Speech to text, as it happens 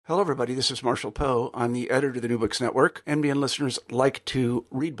Hello, everybody. This is Marshall Poe. I'm the editor of the New Books Network. NBN listeners like to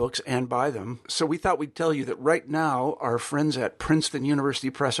read books and buy them. So we thought we'd tell you that right now, our friends at Princeton University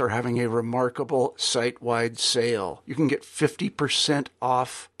Press are having a remarkable site-wide sale. You can get 50%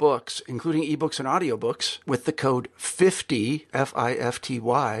 off books, including ebooks and audiobooks, with the code 50,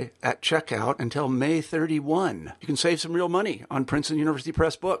 F-I-F-T-Y, at checkout until May 31. You can save some real money on Princeton University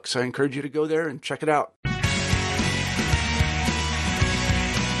Press books. I encourage you to go there and check it out.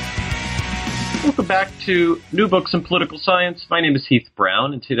 Welcome back to New Books in Political Science. My name is Heath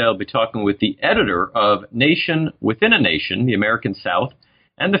Brown, and today I'll be talking with the editor of Nation Within a Nation, the American South,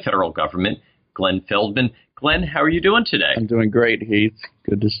 and the federal government, Glenn Feldman. Glenn, how are you doing today? I'm doing great, Heath.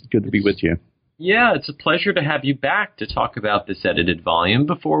 Good to be with you. Yeah, it's a pleasure to have you back to talk about this edited volume.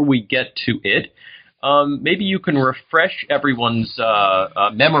 Before we get to it, maybe you can refresh everyone's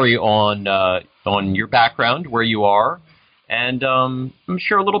memory on your background, where you are, and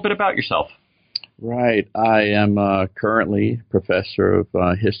share a little bit about yourself. Right. I am currently professor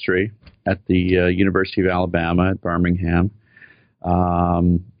of history at the University of Alabama at Birmingham.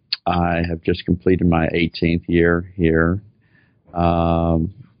 I have just completed my 18th year here.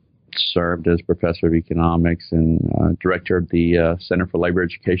 Served as professor of economics and director of the Center for Labor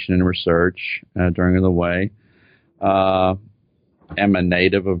Education and Research during the way. Am a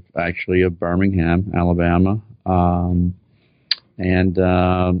native of Birmingham, Alabama. And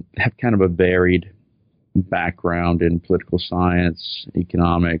have kind of a varied background in political science,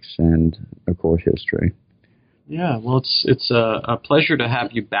 economics, and, of course, history. Yeah, well, it's a pleasure to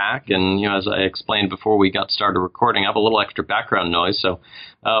have you back. And, as I explained before we got started recording, I have a little extra background noise. So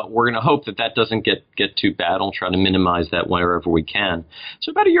we're going to hope that doesn't get too bad. I'll try to minimize that wherever we can.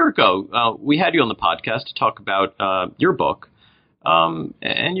 So about a year ago, we had you on the podcast to talk about your book.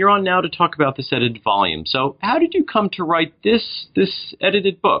 And you're on now to talk about this edited volume. So how did you come to write this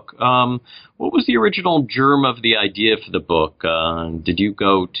edited book? What was the original germ of the idea for the book? Did you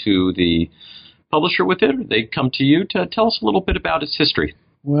go to the publisher with it, or did they come to you? To tell us a little bit about its history.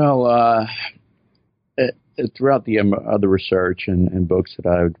 Well, throughout the other research and books that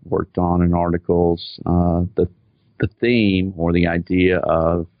I've worked on and articles, the theme or the idea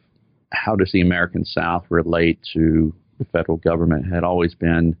of how does the American South relate to the federal government had always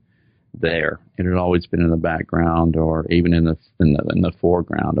been there. It had always been in the background, or even in the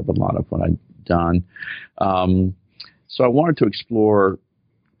foreground of a lot of what I'd done. So I wanted to explore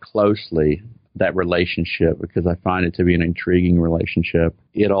closely that relationship because I find it to be an intriguing relationship.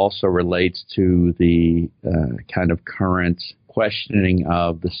 It also relates to the kind of current questioning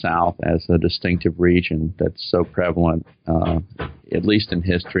of the South as a distinctive region that's so prevalent, at least in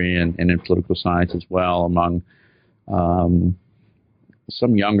history and in political science as well, among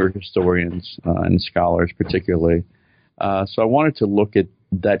some younger historians and scholars particularly. So I wanted to look at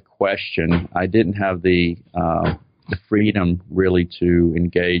that question. I didn't have the freedom really to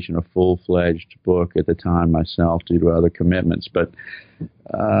engage in a full-fledged book at the time myself due to other commitments, but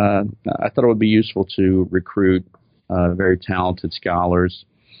I thought it would be useful to recruit very talented scholars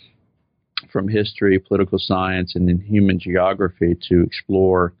from history, political science, and in human geography to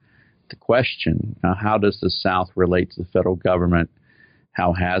explore the question, how does the South relate to the federal government?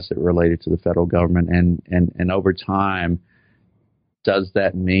 How has it related to the federal government? And over time, does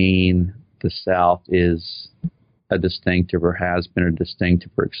that mean the South is a distinctive or has been a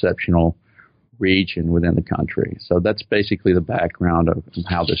distinctive or exceptional region within the country? So that's basically the background of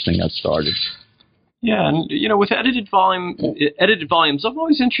how this thing got started. Yeah, and with edited volumes, I'm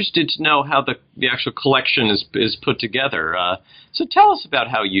always interested to know how the actual collection is put together. So tell us about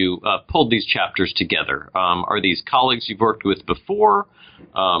how you pulled these chapters together. Are these colleagues you've worked with before?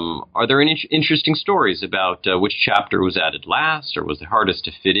 Are there any interesting stories about which chapter was added last or was the hardest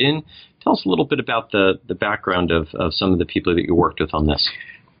to fit in? Tell us a little bit about the background of some of the people that you worked with on this.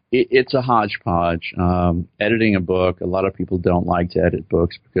 It's a hodgepodge. Editing a book, a lot of people don't like to edit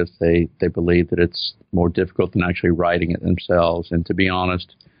books because they believe that it's more difficult than actually writing it themselves. And to be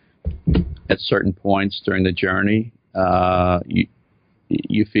honest, at certain points during the journey,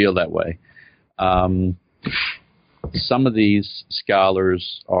 you feel that way. Some of these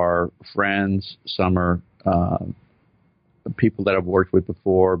scholars are friends. Some are people that I've worked with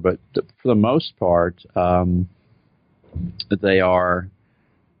before. But for the most part, they are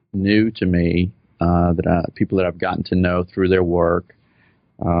new to me, people that I've gotten to know through their work.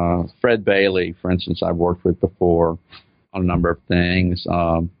 Fred Bailey, for instance, I've worked with before on a number of things.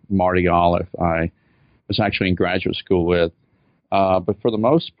 Marty Olive, I was actually in graduate school with. But for the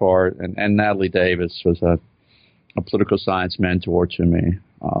most part, and Natalie Davis was a political science mentor to me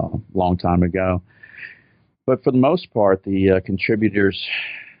a long time ago. But for the most part, the contributors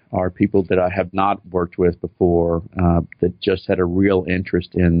are people that I have not worked with before that just had a real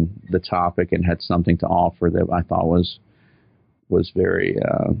interest in the topic and had something to offer that I thought was very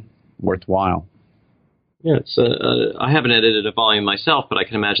worthwhile. Yeah, I haven't edited a volume myself, but I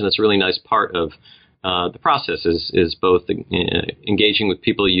can imagine that's a really nice part of the process is both engaging with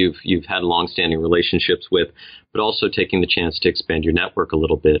people you've had longstanding relationships with, but also taking the chance to expand your network a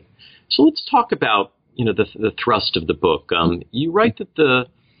little bit. So let's talk about the thrust of the book. You write that the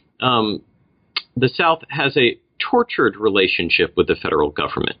South has a tortured relationship with the federal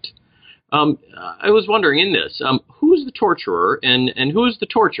government. I was wondering in this, who's the torturer and who's the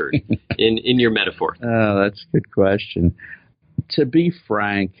tortured in your metaphor? Oh, that's a good question. To be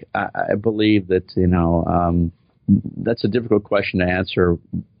frank, I believe that, that's a difficult question to answer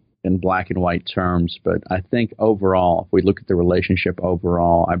in black and white terms. But I think overall, if we look at the relationship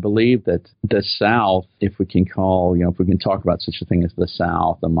overall, I believe that the South, if we can talk about such a thing as the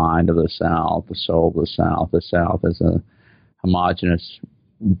South, the mind of the South, the soul of the South as a homogenous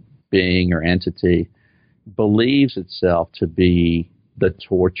being or entity, believes itself to be the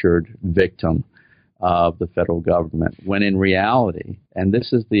tortured victim of the federal government, when in reality, and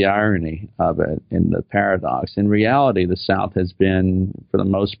this is the irony of it, in the paradox, in reality, the South has been, for the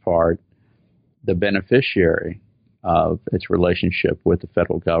most part, the beneficiary of its relationship with the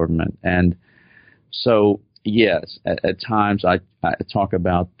federal government. And so, yes, at times I talk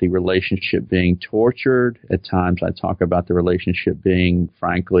about the relationship being tortured. At times I talk about the relationship being,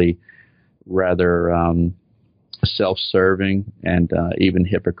 frankly, rather self-serving and even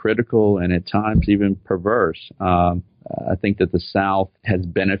hypocritical, and at times even perverse. I think that the South has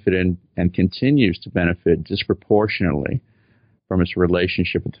benefited and continues to benefit disproportionately from its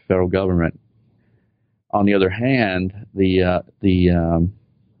relationship with the federal government. On the other hand, the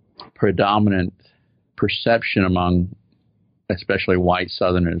predominant perception among especially white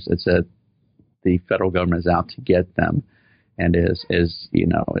Southerners is that the federal government is out to get them, and is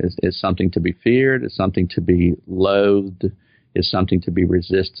something to be feared, is something to be loathed, is something to be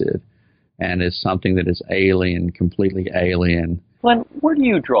resisted, and is something that is alien, completely alien. Glenn, where do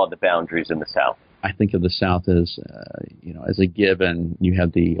you draw the boundaries in the South? I think of the South as, as a given. You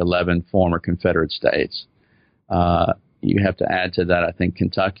have the 11 former Confederate states. You have to add to that, I think,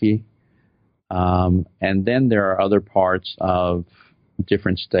 Kentucky. And then there are other parts of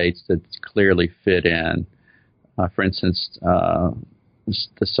different states that clearly fit in. For instance,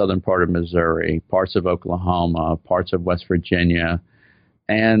 the southern part of Missouri, parts of Oklahoma, parts of West Virginia.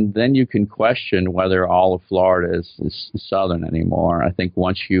 And then you can question whether all of Florida is southern anymore. I think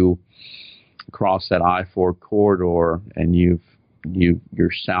once you cross that I-4 corridor and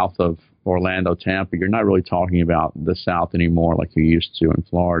you're south of Orlando, Tampa, you're not really talking about the South anymore like you used to in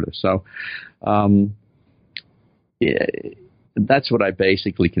Florida. So that's what I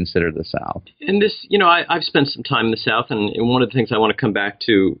basically consider the South. And this, I've spent some time in the South, and one of the things I want to come back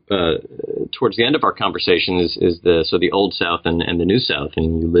to towards the end of our conversation is the Old South and the New South,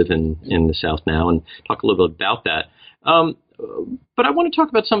 and you live in the South now, and talk a little bit about that. But I want to talk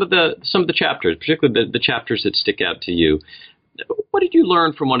about some of the chapters, particularly the chapters that stick out to you. What did you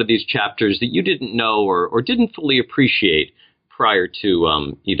learn from one of these chapters that you didn't know or didn't fully appreciate prior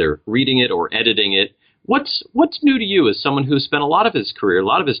to either reading it or editing it? What's new to you as someone who's spent a lot of his career, a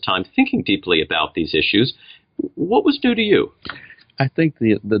lot of his time thinking deeply about these issues? What was new to you? I think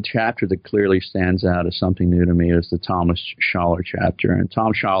the chapter that clearly stands out as something new to me is the Thomas Schaller chapter. And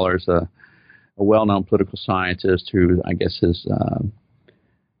Tom Schaller is a well-known political scientist who I guess is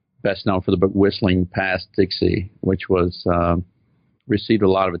best known for the book Whistling Past Dixie, which was received a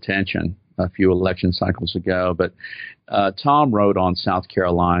lot of attention a few election cycles ago. But Tom wrote on South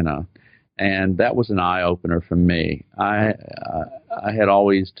Carolina, and that was an eye-opener for me. I had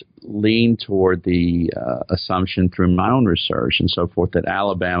always leaned toward the assumption through my own research and so forth that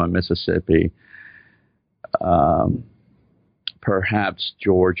Alabama, Mississippi, perhaps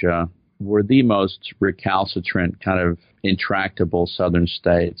Georgia, were the most recalcitrant, kind of intractable southern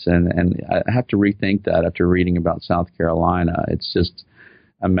states. And I have to rethink that after reading about South Carolina. It's just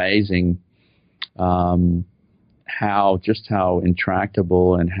amazing how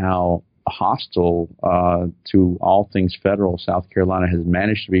intractable and how hostile to all things federal South Carolina has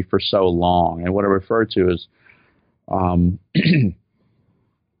managed to be for so long. And what I refer to is,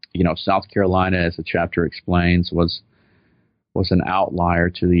 South Carolina, as the chapter explains, was an outlier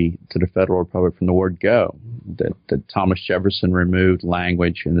to the Federal Republic from the word go. That Thomas Jefferson removed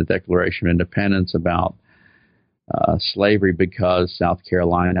language in the Declaration of Independence about slavery because South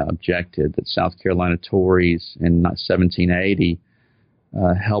Carolina objected. That South Carolina Tories in 1780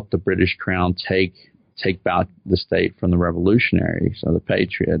 helped the British Crown take take back the state from the revolutionaries or the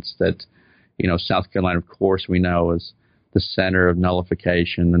patriots. That, South Carolina, of course, we know is the center of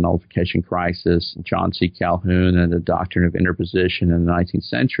nullification, the nullification crisis, John C. Calhoun and the doctrine of interposition in the 19th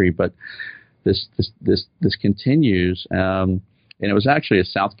century. But this continues, and it was actually a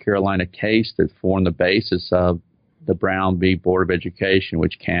South Carolina case that formed the basis of the Brown v. Board of Education,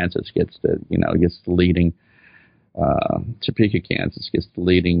 which Kansas gets the leading. Topeka, Kansas gets the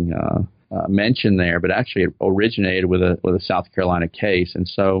leading mention there, but actually it originated with a South Carolina case. And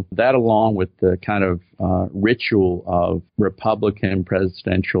so that, along with the kind of ritual of Republican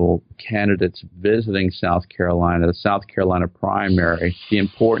presidential candidates visiting South Carolina, the South Carolina primary, the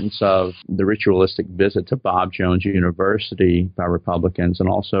importance of the ritualistic visit to Bob Jones University by Republicans, and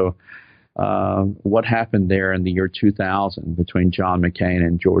also what happened there in the year 2000 between John McCain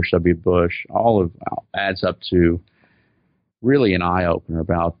and George W. Bush, all adds up to really an eye-opener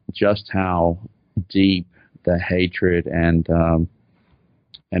about just how deep the hatred and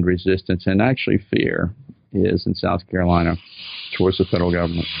resistance and actually fear is in South Carolina towards the federal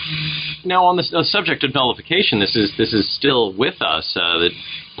government. Now, on the subject of nullification, this is still with us. That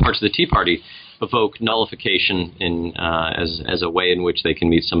parts of the Tea Party evoke nullification as a way in which they can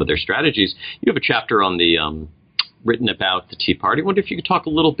meet some of their strategies. You have a chapter on the written about the Tea Party. I wonder if you could talk a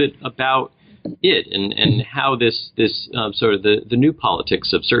little bit about it and how this sort of the new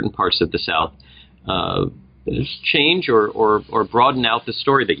politics of certain parts of the South change or broaden out the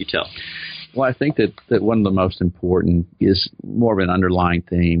story that you tell. Well, I think that one of the most important is more of an underlying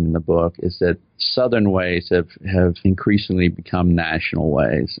theme in the book is that Southern ways have increasingly become national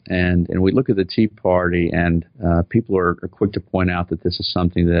ways. And we look at the Tea Party, and people are quick to point out that this is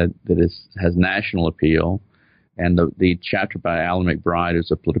something that has national appeal. And the chapter by Alan McBride,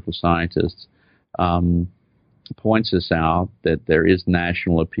 who's a political scientist, points this out, that there is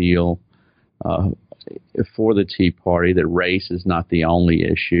national appeal for the Tea Party, that race is not the only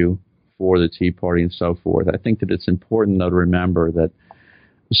issue for the Tea Party and so forth. I think that it's important, though, to remember that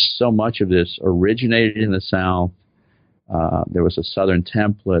so much of this originated in the South. There was a Southern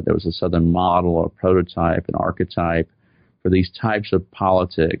template, there was a Southern model or prototype, an archetype for these types of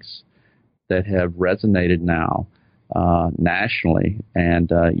politics that have resonated now nationally.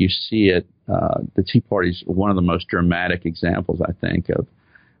 And you see it, the Tea Party is one of the most dramatic examples, I think, of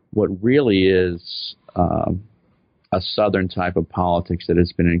what really is a Southern type of politics that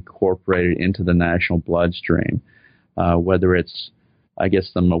has been incorporated into the national bloodstream. Whether it's, I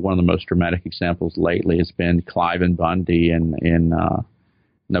guess, one of the most dramatic examples lately has been Cliven Bundy in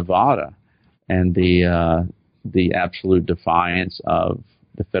Nevada, and the absolute defiance of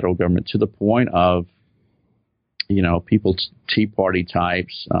the federal government, to the point of, people, Tea Party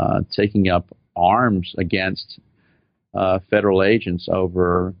types, taking up arms against federal agents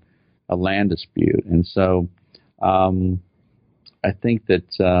over a land dispute. And so I think that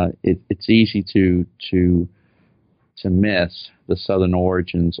it's easy to miss the Southern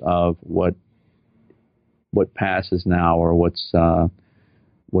origins of what passes now, or what's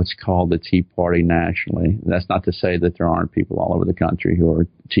called the Tea Party nationally. And that's not to say that there aren't people all over the country who are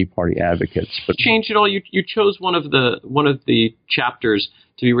Tea Party advocates. But change it all. You chose one of the chapters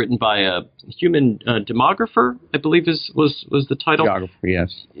to be written by a human demographer, I believe was the title. Geographer,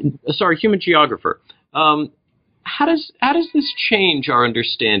 yes. Sorry, human geographer. How does this change our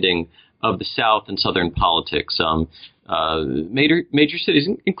understanding of the South and Southern politics? Major cities,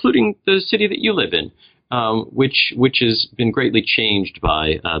 including the city that you live in, which has been greatly changed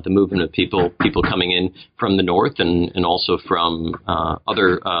by the movement of people coming in from the North and also from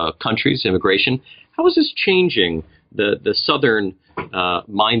other countries, immigration. How is this changing the Southern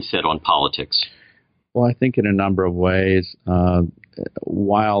mindset on politics? Well, I think in a number of ways.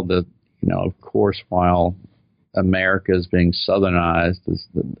 While while America is being Southernized,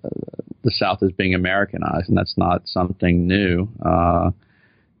 the South is being Americanized, and that's not something new.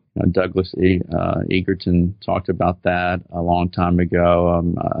 Douglas Egerton talked about that a long time ago.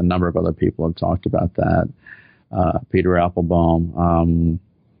 A number of other people have talked about that. Peter Applebaum.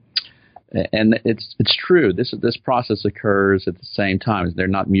 And it's true. This process occurs at the same time. They're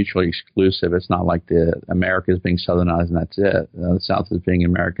not mutually exclusive. It's not like America is being Southernized and that's it. The South is being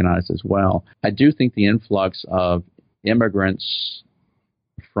Americanized as well. I do think the influx of immigrants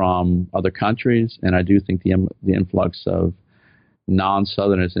from other countries, and I do think the influx of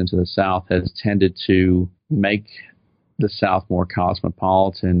non-Southerners into the South has tended to make the South more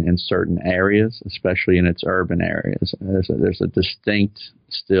cosmopolitan in certain areas, especially in its urban areas. There's a distinct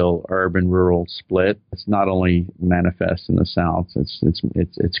still urban-rural split. It's not only manifest in the South.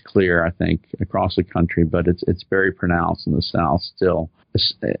 It's clear, I think, across the country, but it's very pronounced in the South still.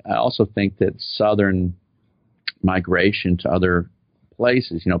 I also think that Southern migration to other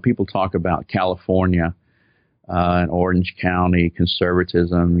places. People talk about California and Orange County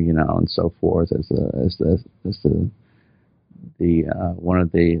conservatism, and so forth as the one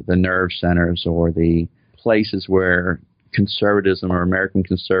of the nerve centers or the places where conservatism or American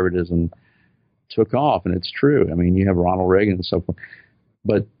conservatism took off, and it's true. I mean, you have Ronald Reagan and so forth,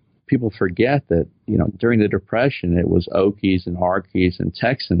 but people forget that during the Depression it was Okies and Arkies and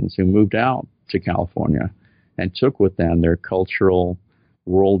Texans who moved out to California and took with them their cultural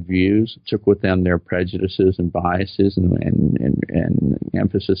worldviews, took with them their prejudices and biases and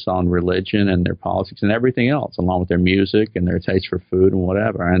emphasis on religion and their politics and everything else, along with their music and their taste for food and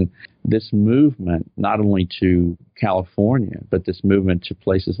whatever. And this movement, not only to California, but this movement to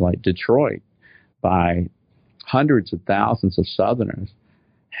places like Detroit by hundreds of thousands of Southerners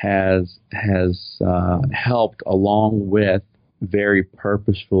has helped, along with very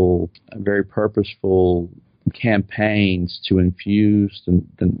purposeful campaigns to infuse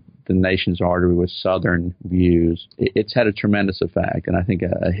the nation's artery with Southern views. It's had a tremendous effect, and I think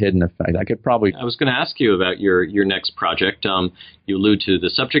a hidden effect. I was going to ask you about your next project. You allude to the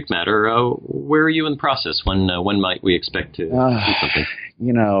subject matter. Where are you in the process? When might we expect to do something?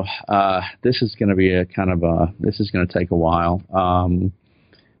 This is going to be this is going to take a while.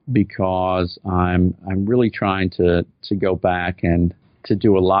 Because I'm really trying to go back and to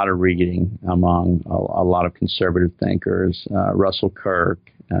do a lot of reading among a lot of conservative thinkers, Russell Kirk,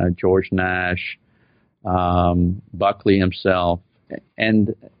 George Nash, Buckley himself,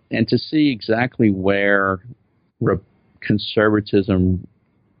 and to see exactly where conservatism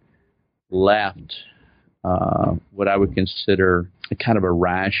left what I would consider a kind of a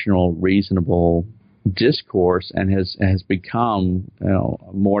rational, reasonable discourse, and has become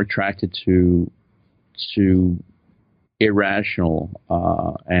more attracted to irrational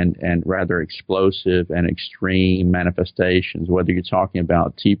and rather explosive and extreme manifestations, whether you're talking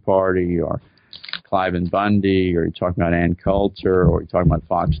about Tea Party or Cliven Bundy, or you're talking about Ann Coulter, or you're talking about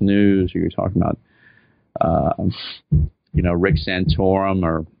Fox News, or you're talking about Rick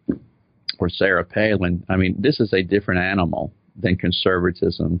Santorum or Sarah Palin. I mean, this is a different animal than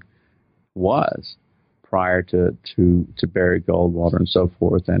conservatism was prior to Barry Goldwater and so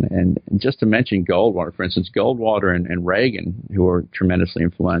forth. And just to mention Goldwater, for instance, Goldwater and Reagan, who are tremendously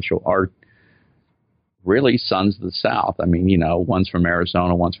influential, are really sons of the South. I mean, one's from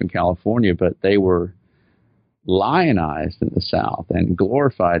Arizona, one's from California, but they were lionized in the South and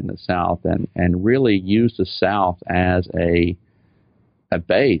glorified in the South and really used the South as a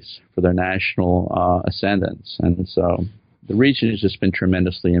base for their national ascendance. And so the region has just been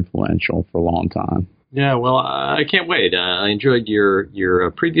tremendously influential for a long time. Yeah, well, I can't wait. I enjoyed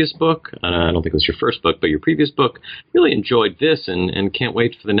your previous book. I don't think it was your first book, but your previous book. Really enjoyed this and can't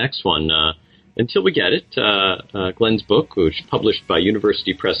wait for the next one. Until we get it, Glenn's book, which was published by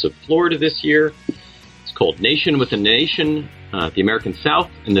University Press of Florida this year, it's called Nation with a Nation, The American South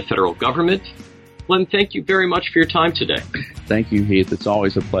and the Federal Government. Glenn, thank you very much for your time today. Thank you, Heath. It's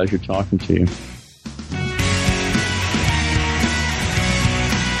always a pleasure talking to you.